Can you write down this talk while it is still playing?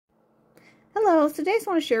Hello, so today I just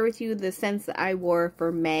want to share with you the scents that I wore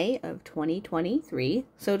for May of 2023.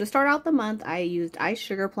 So to start out the month, I used Ice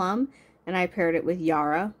Sugar Plum and I paired it with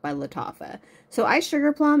Yara by Lattafa. So Ice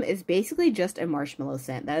Sugar Plum is basically just a marshmallow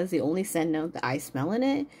scent. That is the only scent note that I smell in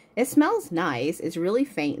it. It smells nice. It's really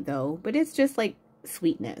faint though, but it's just like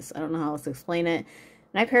sweetness. I don't know how else to explain it.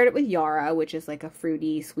 And I paired it with Yara, which is like a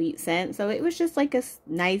fruity, sweet scent. So it was just like a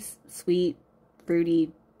nice, sweet,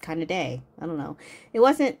 fruity kind of day. I don't know. It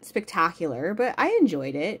wasn't spectacular, but I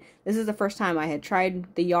enjoyed it. This is the first time I had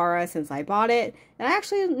tried the Yara since I bought it, and I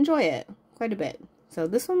actually enjoy it quite a bit. So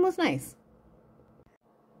this one was nice.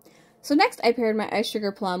 So next I paired my Ice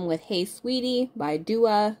Sugar Plum with Hey Sweetie by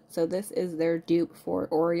Dua. So this is their dupe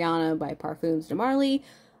for Oriana by Parfums de Marly.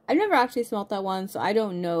 I've never actually smelled that one, so I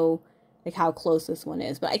don't know like how close this one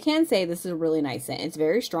is, but I can say this is a really nice scent. It's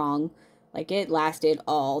very strong. Like it lasted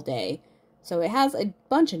all day. So it has a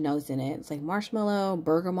bunch of notes in it. It's like marshmallow,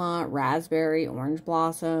 bergamot, raspberry, orange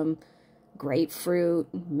blossom, grapefruit,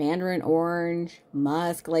 mandarin orange,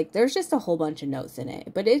 musk. Like there's just a whole bunch of notes in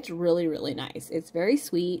it. But it's really, really nice. It's very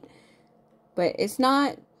sweet, but it's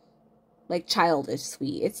not like childish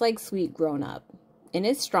sweet. It's like sweet grown up. And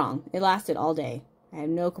it's strong. It lasted all day. I have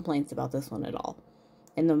no complaints about this one at all.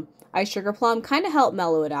 And the Ice Sugar Plum kind of helped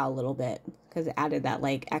mellow it out a little bit because it added that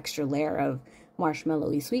like extra layer of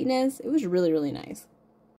marshmallowy sweetness. It was really, really nice.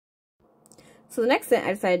 So the next scent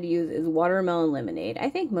I decided to use is Watermelon Lemonade. I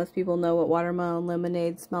think most people know what watermelon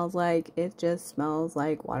lemonade smells like. It just smells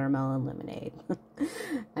like watermelon lemonade.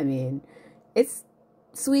 I mean, it's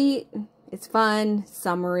sweet, it's fun,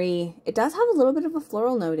 summery. It does have a little bit of a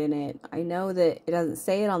floral note in it. I know that it doesn't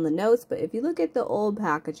say it on the notes, but if you look at the old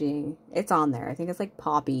packaging, it's on there. I think it's like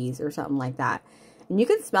poppies or something like that. And you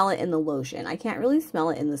can smell it in the lotion. I can't really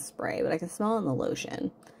smell it in the spray, but I can smell it in the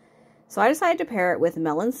lotion. So I decided to pair it with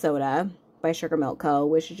Melon Soda by Sugar Milk Co.,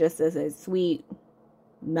 which just is a sweet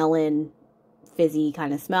melon fizzy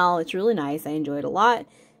kind of smell. It's really nice. I enjoy it a lot.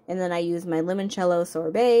 And then I used my Limoncello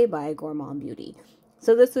Sorbet by Gourmand Beauty.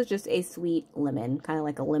 So this was just a sweet lemon, kind of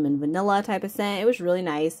like a lemon vanilla type of scent. It was really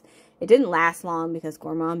nice. It didn't last long because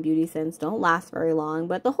Gourmand Beauty scents don't last very long,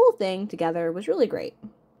 but the whole thing together was really great.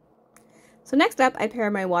 So next up, I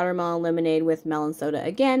paired my Watermelon Lemonade with Melon Soda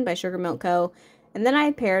again by Sugar Milk Co. And then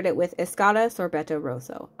I paired it with Escada Sorbetto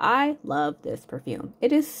Rosso. I love this perfume.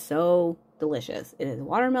 It is so delicious. It is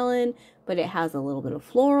watermelon, but it has a little bit of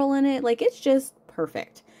floral in it. Like, it's just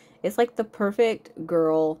perfect. It's like the perfect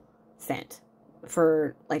girl scent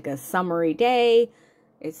for like a summery day.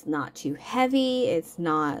 It's not too heavy. It's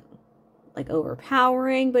not like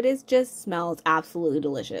overpowering, but it just smells absolutely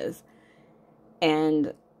delicious.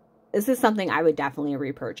 And this is something I would definitely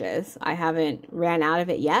repurchase. I haven't ran out of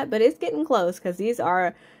it yet, but it's getting close because these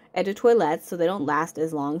are eau de toilette, so they don't last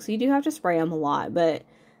as long. So you do have to spray them a lot, but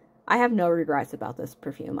I have no regrets about this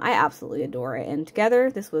perfume. I absolutely adore it, and together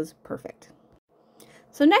this was perfect.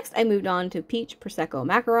 So next I moved on to Peach Prosecco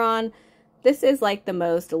Macaron. This is like the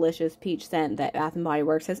most delicious peach scent that Bath & Body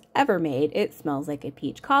Works has ever made. It smells like a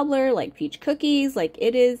peach cobbler, like peach cookies. Like,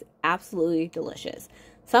 it is absolutely delicious.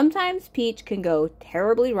 Sometimes peach can go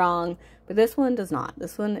terribly wrong, but this one does not.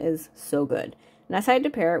 This one is so good. And I decided to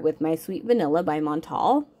pair it with my Sweet Vanilla by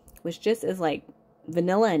Montal, which just is like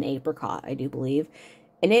vanilla and apricot, I do believe.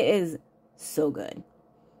 And it is so good.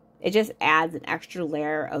 It just adds an extra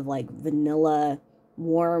layer of like vanilla,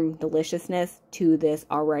 warm deliciousness to this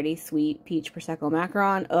already sweet Peach Prosecco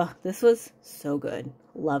Macaron. Ugh, this was so good.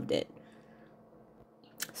 Loved it.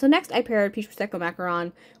 So next I paired Peach Prosecco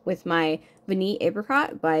Macaron with my Vanille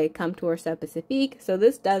Apricot by Comme Tour Seb Pacifique. So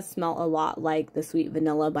this does smell a lot like the Sweet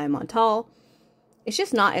Vanilla by Montal. It's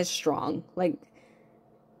just not as strong. Like,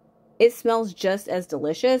 it smells just as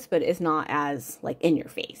delicious, but it's not as like in your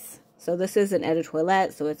face. So this is an eau de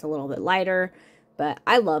toilette, so it's a little bit lighter. But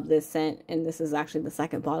I love this scent, and this is actually the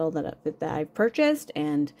second bottle that I've purchased,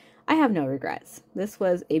 and I have no regrets. This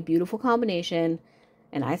was a beautiful combination,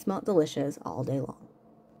 and I smelled delicious all day long.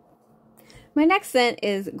 My next scent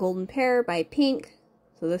is Golden Pear by Pink.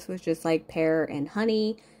 So this was just like pear and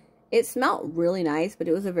honey. It smelled really nice, but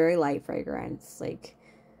it was a very light fragrance. Like,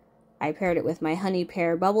 I paired it with my Honey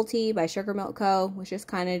Pear Bubble Tea by Sugar Milk Co., which is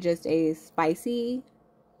kind of just a spicy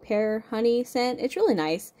pear honey scent. It's really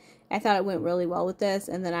nice. I thought it went really well with this.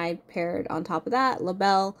 And then I paired on top of that La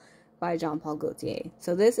Belle by Jean Paul Gaultier.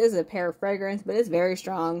 So this is a pear fragrance, but it's very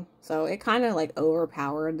strong. So it kind of like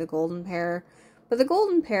overpowered the Golden Pear. But the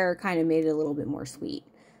Golden Pear kind of made it a little bit more sweet.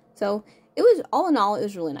 So it was, all in all, it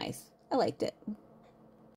was really nice. I liked it.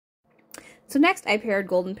 So next I paired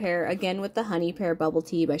Golden Pear again with the Honey Pear Bubble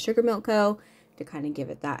Tea by Sugar Milk Co. to kind of give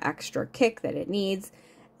it that extra kick that it needs.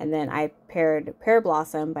 And then I paired Pear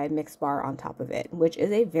Blossom by Mixed Bar on top of it, which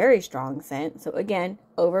is a very strong scent. So again,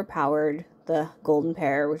 overpowered the Golden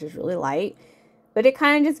Pear, which is really light, but it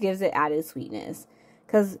kind of just gives it added sweetness.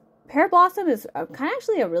 Because Pear Blossom is kind of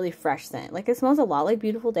actually a really fresh scent. Like, it smells a lot like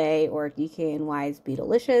Beautiful Day or DKNY's Be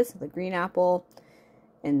Delicious, the green apple.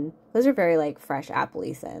 And those are very, like, fresh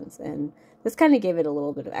apple-y scents. And this kind of gave it a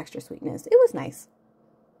little bit of extra sweetness. It was nice.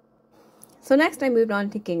 So next I moved on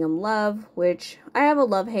to Gingham Love, which I have a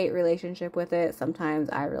love-hate relationship with it. Sometimes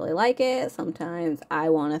I really like it. Sometimes I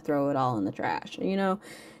want to throw it all in the trash. You know,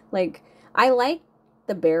 like, I like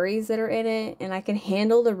the berries that are in it, and I can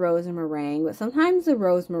handle the rose and meringue, but sometimes the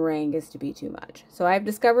rose meringue is to be too much. So I've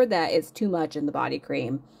discovered that it's too much in the body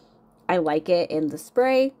cream. I like it in the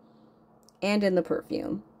spray and in the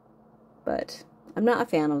perfume, but I'm not a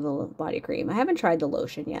fan of the body cream. I haven't tried the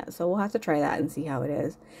lotion yet, so we'll have to try that and see how it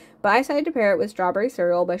is. But I decided to pair it with Strawberry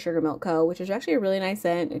Cereal by Sugar Milk Co., which is actually a really nice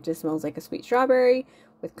scent. It just smells like a sweet strawberry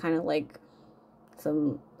with kind of like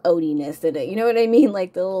some oatiness in it. You know what I mean?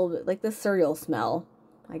 Like the little, like the cereal smell.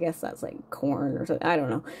 I guess that's like corn or something. I don't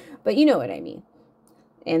know. But you know what I mean.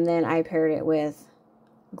 And then I paired it with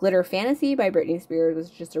Glitter Fantasy by Britney Spears, which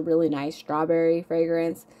is just a really nice strawberry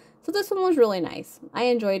fragrance. So this one was really nice. I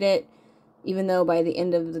enjoyed it, even though by the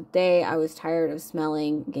end of the day I was tired of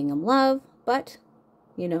smelling Gingham Love. But,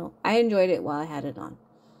 you know, I enjoyed it while I had it on.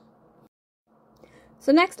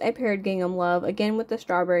 So next I paired Gingham Love again with the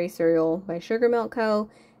Strawberry Cereal by Sugar Milk Co.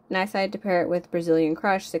 And I decided to pair it with Brazilian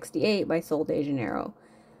Crush 68 by Sol de Janeiro.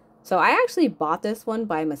 So I actually bought this one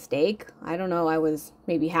by mistake. I don't know, I was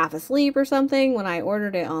maybe half asleep or something. When I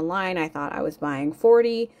ordered it online, I thought I was buying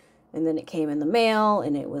 40, and then it came in the mail,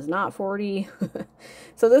 and it was not 40.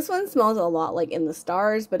 So this one smells a lot like In the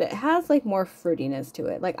Stars, but it has like more fruitiness to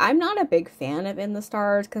it. Like, I'm not a big fan of In the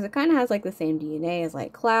Stars, because it kind of has like the same DNA as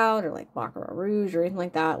like Cloud, or like Baccarat Rouge, or anything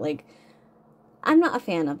like that. Like, I'm not a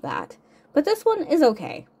fan of that. But this one is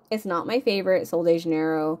okay. It's not my favorite Sol de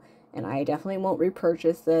Janeiro, and I definitely won't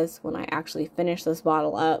repurchase this when I actually finish this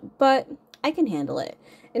bottle up, but I can handle it.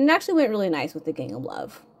 And it actually went really nice with the Gingham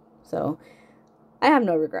Love. So I have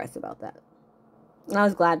no regrets about that. And I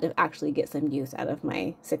was glad to actually get some use out of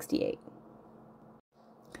my 68.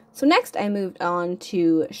 So next I moved on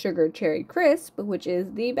to Sugar Cherry Crisp, which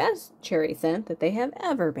is the best cherry scent that they have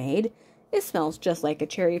ever made. It smells just like a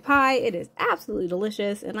cherry pie. It is absolutely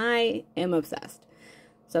delicious, and I am obsessed.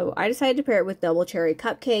 So I decided to pair it with Double Cherry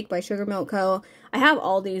Cupcake by Sugar Milk Co. I have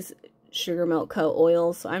all these Sugar Milk Co.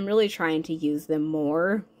 oils, so I'm really trying to use them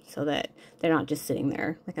more so that they're not just sitting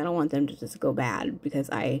there. Like, I don't want them to just go bad because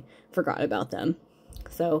I forgot about them.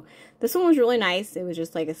 So this one was really nice. It was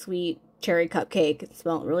just like a sweet cherry cupcake. It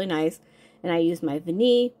smelled really nice. And I used my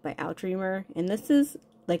Vanille by Outdreamer, and this is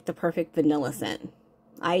like the perfect vanilla scent.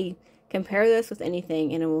 I can pair this with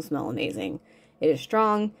anything and it will smell amazing. It is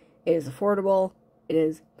strong, it is affordable, it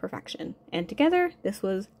is perfection. And together, this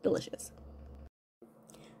was delicious.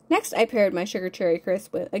 Next, I paired my Sugar Cherry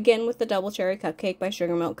Crisp with the Double Cherry Cupcake by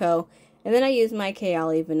Sugar Milk Co. And then I used my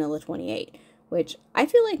Kayali Vanilla 28, which I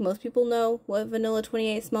feel like most people know what Vanilla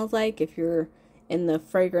 28 smells like if you're in the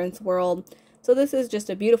fragrance world. So this is just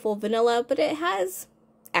a beautiful vanilla, but it has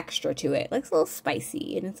extra to it. Like, it's a little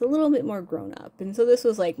spicy, and it's a little bit more grown up. And so this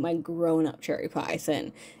was like my grown up cherry pie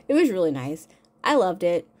scent. It was really nice. I loved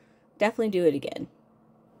it. Definitely do it again.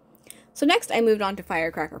 So next I moved on to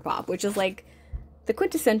Firecracker Pop, which is like the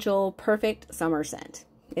quintessential perfect summer scent.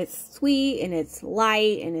 It's sweet and it's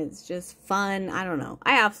light and it's just fun. I don't know.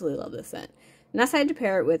 I absolutely love this scent. And I decided to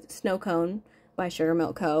pair it with Snow Cone by Sugar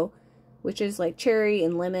Milk Co., which is like cherry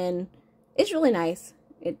and lemon. It's really nice.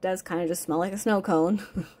 It does kind of just smell like a snow cone.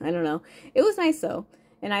 I don't know. It was nice though.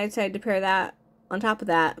 And I decided to pair that, on top of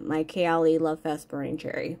that, my Kayali Love Fest Burning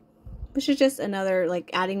Cherry, which is just another, like,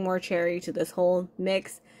 adding more cherry to this whole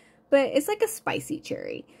mix. But it's like a spicy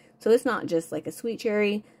cherry. So it's not just like a sweet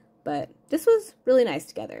cherry, but this was really nice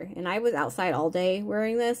together. And I was outside all day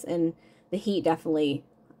wearing this, and the heat definitely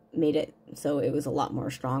made it so it was a lot more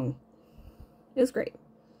strong. It was great.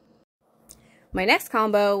 My next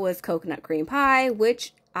combo was Coconut Cream Pie,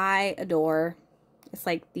 which I adore. It's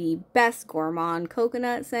like the best gourmand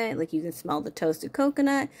coconut scent. Like, you can smell the toasted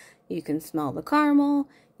coconut, you can smell the caramel,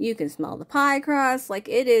 you can smell the pie crust. Like,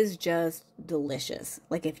 it is just delicious.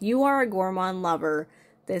 Like, if you are a gourmand lover,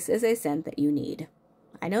 this is a scent that you need.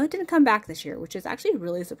 I know it didn't come back this year, which is actually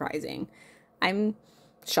really surprising. I'm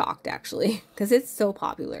shocked, actually, because it's so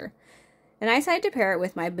popular. And I decided to pair it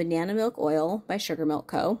with my Banana Milk Oil by Sugar Milk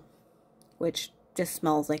Co., which just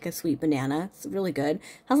smells like a sweet banana. It's really good.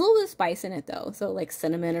 Has a little bit of spice in it, though, so like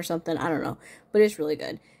cinnamon or something. I don't know, but it's really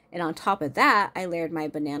good. And on top of that, I layered my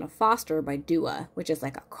Banana Foster by Dua, which is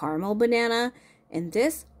like a caramel banana. And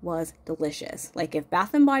this was delicious. Like if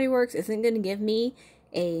Bath & Body Works isn't going to give me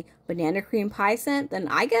a banana cream pie scent, then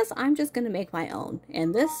I guess I'm just going to make my own.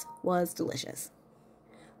 And this was delicious.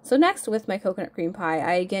 So next, with my coconut cream pie,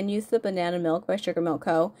 I again used the Banana Milk by Sugar Milk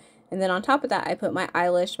Co. And then on top of that, I put my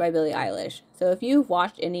Eilish by Billie Eilish. So if you've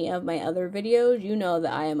watched any of my other videos, you know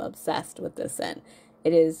that I am obsessed with this scent.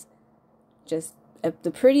 It is just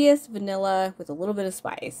the prettiest vanilla with a little bit of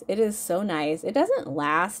spice. It is so nice. It doesn't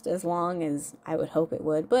last as long as I would hope it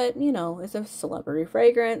would, but you know, it's a celebrity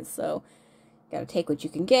fragrance, so you gotta take what you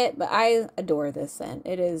can get. But I adore this scent.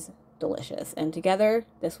 It is delicious. And together,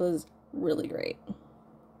 this was really great.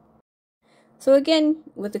 So again,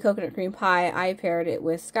 with the coconut cream pie, I paired it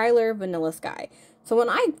with Skylar Vanilla Sky. So when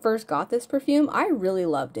I first got this perfume, I really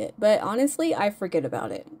loved it, but honestly, I forget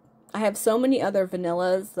about it. I have so many other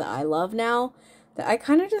vanillas that I love now that I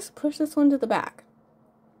kind of just push this one to the back.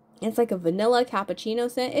 It's like a vanilla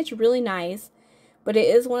cappuccino scent. It's really nice, but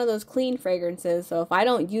it is one of those clean fragrances, so if I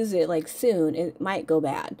don't use it like soon, it might go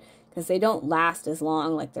bad because they don't last as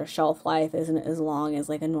long. Like their shelf life isn't as long as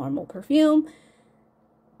like a normal perfume.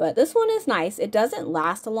 But this one is nice. It doesn't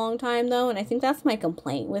last a long time though, and I think that's my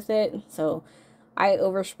complaint with it. So I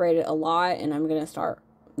oversprayed it a lot, and I'm going to start,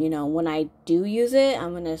 you know, when I do use it,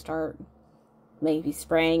 I'm going to start maybe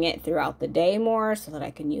spraying it throughout the day more so that I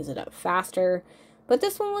can use it up faster. But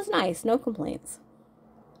this one was nice, no complaints.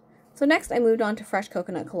 So next I moved on to Fresh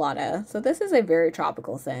Coconut Colada. So this is a very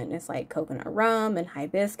tropical scent. It's like coconut rum and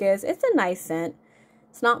hibiscus. It's a nice scent.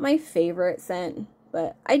 It's not my favorite scent,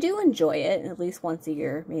 but I do enjoy it at least once a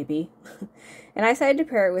year, maybe. And I decided to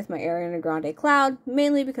pair it with my Ariana Grande Cloud,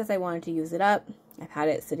 mainly because I wanted to use it up. I've had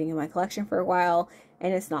it sitting in my collection for a while,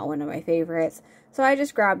 and it's not one of my favorites. So I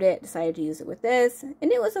just grabbed it, decided to use it with this,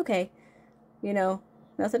 and it was okay. You know,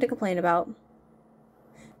 nothing to complain about.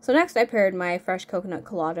 So next I paired my Fresh Coconut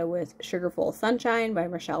Colada with Sugarful Sunshine by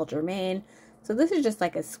Michelle Germain. So this is just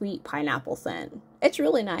like a sweet pineapple scent. It's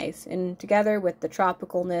really nice, and together with the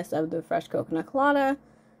tropicalness of the Fresh Coconut Colada,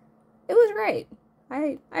 it was great.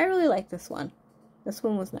 I really like this one. This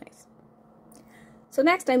one was nice. So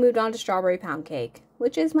next I moved on to Strawberry Pound Cake,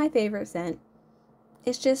 which is my favorite scent.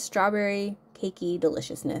 It's just strawberry cakey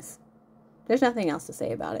deliciousness. There's nothing else to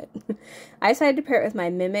say about it. I decided to pair it with my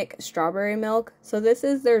Mimic Strawberry Milk. So this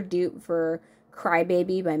is their dupe for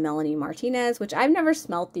Crybaby by Melanie Martinez, which I've never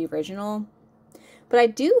smelt the original. But I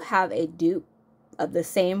do have a dupe of the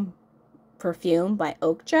same perfume by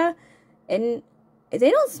Okja, and they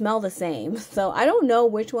don't smell the same. So I don't know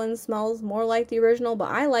which one smells more like the original, but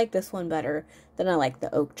I like this one better than I like the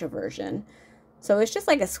Okja version. So it's just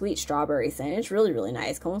like a sweet strawberry scent. It's really, really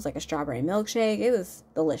nice. Almost like a strawberry milkshake. It was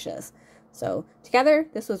delicious. So together,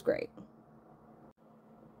 this was great.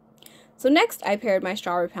 So next, I paired my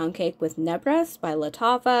Strawberry Pound Cake with Nebres by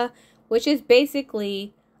Lattafa, which is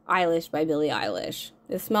basically Eilish by Billie Eilish.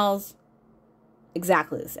 It smells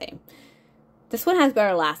exactly the same. This one has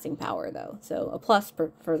better lasting power though, so a plus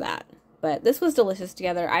for that. But this was delicious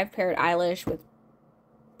together. I've paired Eilish with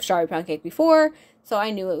Strawberry Pound Cake before, so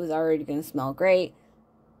I knew it was already going to smell great.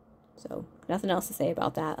 So nothing else to say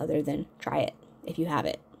about that other than try it if you have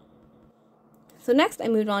it. So next I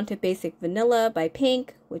moved on to Basic Vanilla by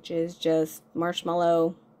Pink, which is just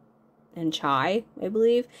marshmallow and chai, I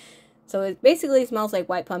believe. So it basically smells like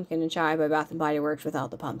white pumpkin and chai by Bath & Body Works without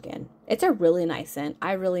the pumpkin. It's a really nice scent.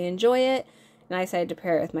 I really enjoy it. And I decided to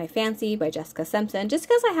pair it with my Fancy by Jessica Simpson just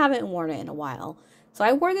because I haven't worn it in a while. So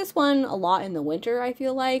I wore this one a lot in the winter, I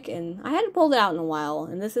feel like, and I hadn't pulled it out in a while.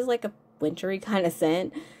 And this is like a wintry kind of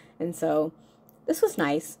scent. And so this was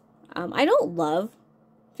nice. I don't love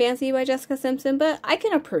Fancy by Jessica Simpson, but I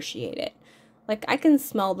can appreciate it. Like, I can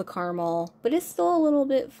smell the caramel, but it's still a little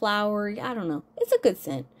bit flowery. I don't know. It's a good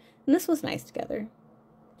scent. And this was nice together.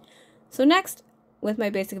 So next, with my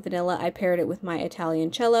Basic Vanilla, I paired it with my Italian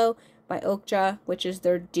Cello by Okja, which is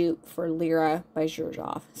their dupe for Lyra by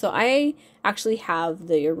Xerjoff. So I actually have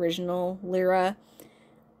the original Lyra,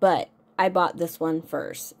 but I bought this one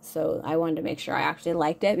first. So I wanted to make sure I actually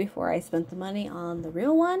liked it before I spent the money on the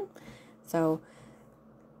real one. So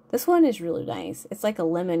this one is really nice. It's like a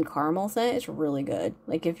lemon caramel scent. It's really good.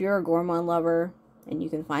 Like if you're a gourmand lover and you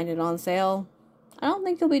can find it on sale, I don't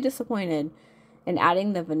think you'll be disappointed. And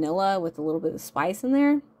adding the vanilla with a little bit of spice in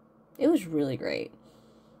there, it was really great.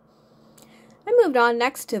 I moved on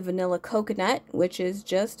next to Vanilla Coconut, which is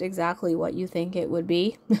just exactly what you think it would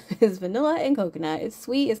be. It's vanilla and coconut. It's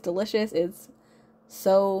sweet, it's delicious, it's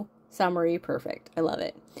so summery perfect. I love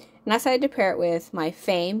it. And I decided to pair it with my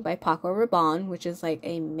Fame by Paco Rabanne, which is like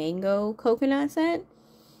a mango coconut scent.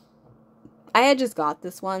 I had just got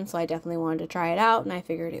this one, so I definitely wanted to try it out, and I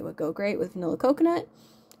figured it would go great with vanilla coconut.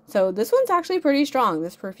 So this one's actually pretty strong,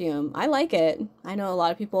 this perfume. I like it. I know a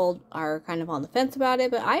lot of people are kind of on the fence about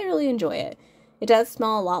it, but I really enjoy it. It does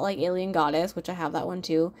smell a lot like Alien Goddess, which I have that one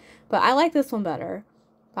too, but I like this one better,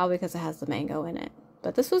 probably because it has the mango in it.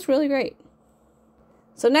 But this was really great.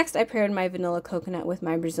 So next I paired my vanilla coconut with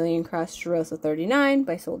my Brazilian Crust Cheirosa 39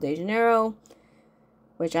 by Sol de Janeiro,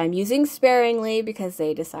 which I'm using sparingly because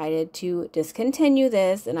they decided to discontinue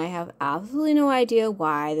this, and I have absolutely no idea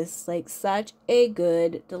why. This is like such a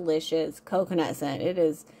good, delicious coconut scent. It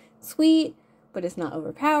is sweet, but it's not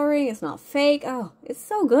overpowering. It's not fake. Oh, it's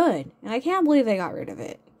so good, and I can't believe they got rid of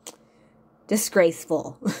it.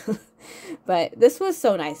 Disgraceful. But this was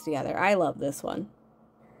so nice together. I love this one.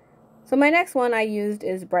 So my next one I used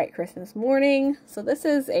is Bright Christmas Morning. So this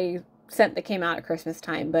is a scent that came out at Christmas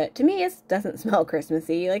time, but to me it doesn't smell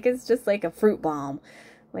Christmassy. Like, it's just like a fruit bomb.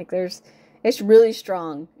 Like, it's really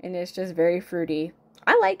strong, and it's just very fruity.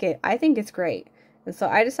 I like it. I think it's great. And so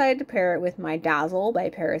I decided to pair it with my Dazzle by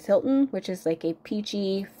Paris Hilton, which is like a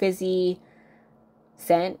peachy, fizzy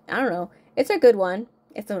scent. I don't know. It's a good one.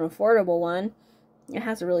 It's an affordable one. It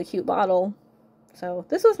has a really cute bottle. So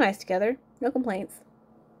this was nice together. No complaints.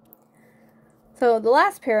 So the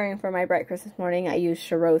last pairing for my Bright Christmas Morning, I used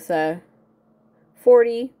Cheirosa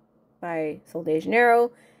 40 by Sol de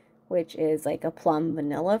Janeiro, which is like a plum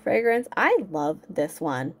vanilla fragrance. I love this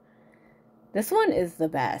one. This one is the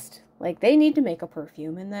best. Like, they need to make a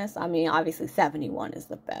perfume in this. I mean, obviously 71 is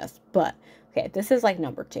the best, but okay, this is like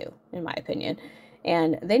number 2 in my opinion.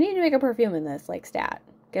 And they need to make a perfume in this, like, stat.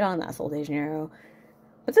 Get on that, Sol de Janeiro.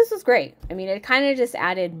 But this was great. I mean, it kind of just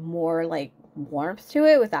added more like warmth to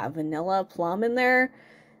it with that vanilla plum in there.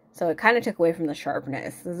 So it kind of took away from the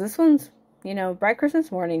sharpness. This one's, you know, Bright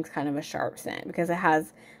Christmas Morning's kind of a sharp scent because it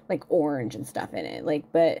has like orange and stuff in it. Like,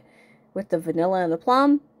 but with the vanilla and the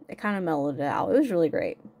plum, it kind of mellowed it out. It was really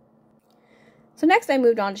great. So next I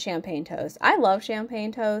moved on to Champagne Toast. I love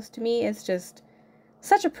Champagne Toast. To me, it's just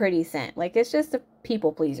such a pretty scent. Like, it's just a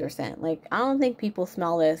people pleaser scent. Like, I don't think people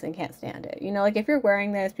smell this and can't stand it. You know, like, if you're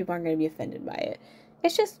wearing this, people aren't going to be offended by it.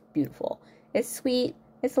 It's just beautiful. It's sweet.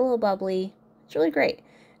 It's a little bubbly. It's really great.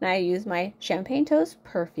 And I used my Champagne Toast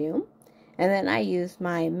perfume. And then I used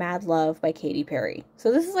my Mad Love by Katy Perry.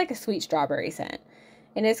 So this is like a sweet strawberry scent.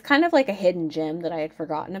 And it's kind of like a hidden gem that I had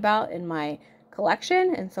forgotten about in my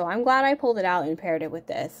collection. And so I'm glad I pulled it out and paired it with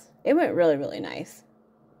this. It went really, really nice.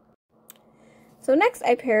 So next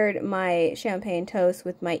I paired my Champagne Toast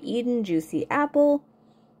with my Eden Juicy Apple,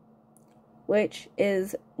 which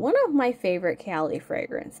is one of my favorite Cali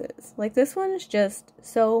fragrances. Like, this one is just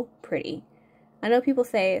so pretty. I know people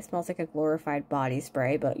say it smells like a glorified body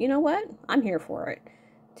spray, but you know what? I'm here for it.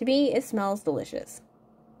 To me, it smells delicious.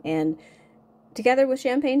 And together with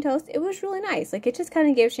Champagne Toast, it was really nice. Like, it just kind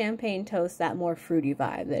of gave Champagne Toast that more fruity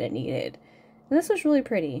vibe that it needed. And this was really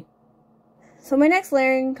pretty. So my next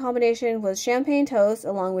layering combination was Champagne Toast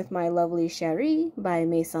along with my Lovely Cherie by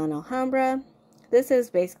Maison Alhambra. This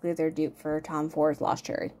is basically their dupe for Tom Ford's Lost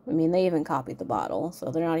Cherry. I mean, they even copied the bottle,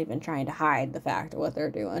 so they're not even trying to hide the fact of what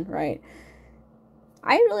they're doing, right?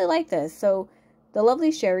 I really like this. So the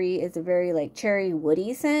Lovely Cherie is a very like cherry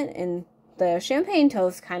woody scent, and the Champagne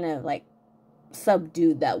Toast kind of like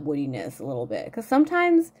subdued that woodiness a little bit, because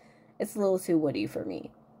sometimes it's a little too woody for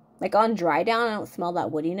me. Like, on dry down, I don't smell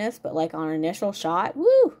that woodiness, but like on initial shot,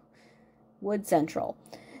 woo, wood central.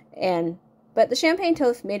 But the Champagne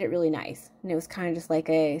Toast made it really nice. And it was kind of just like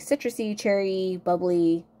a citrusy, cherry,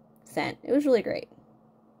 bubbly scent. It was really great.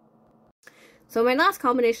 So my last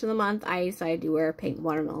combination of the month, I decided to wear Pink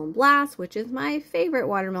Watermelon Blast, which is my favorite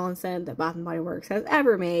watermelon scent that Bath & Body Works has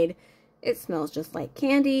ever made. It smells just like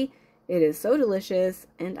candy. It is so delicious,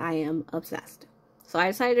 and I am obsessed. So I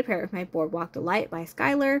decided to pair it with my Boardwalk Delight by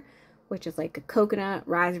Skylar, which is like a coconut,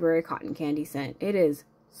 raspberry, cotton candy scent. It is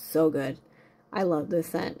so good. I love this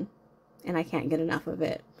scent, and I can't get enough of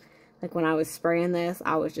it. Like, when I was spraying this,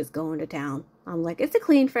 I was just going to town. I'm like, it's a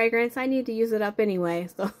clean fragrance. I need to use it up anyway.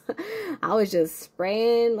 So I was just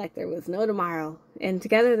spraying like there was no tomorrow. And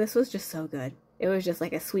together, this was just so good. It was just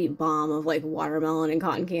like a sweet bomb of like watermelon and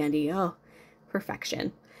cotton candy. Oh,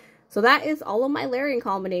 perfection. So that is all of my layering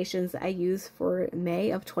combinations that I use for May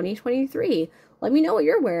of 2023. Let me know what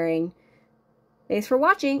you're wearing. Thanks for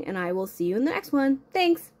watching, and I will see you in the next one.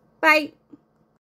 Thanks. Bye.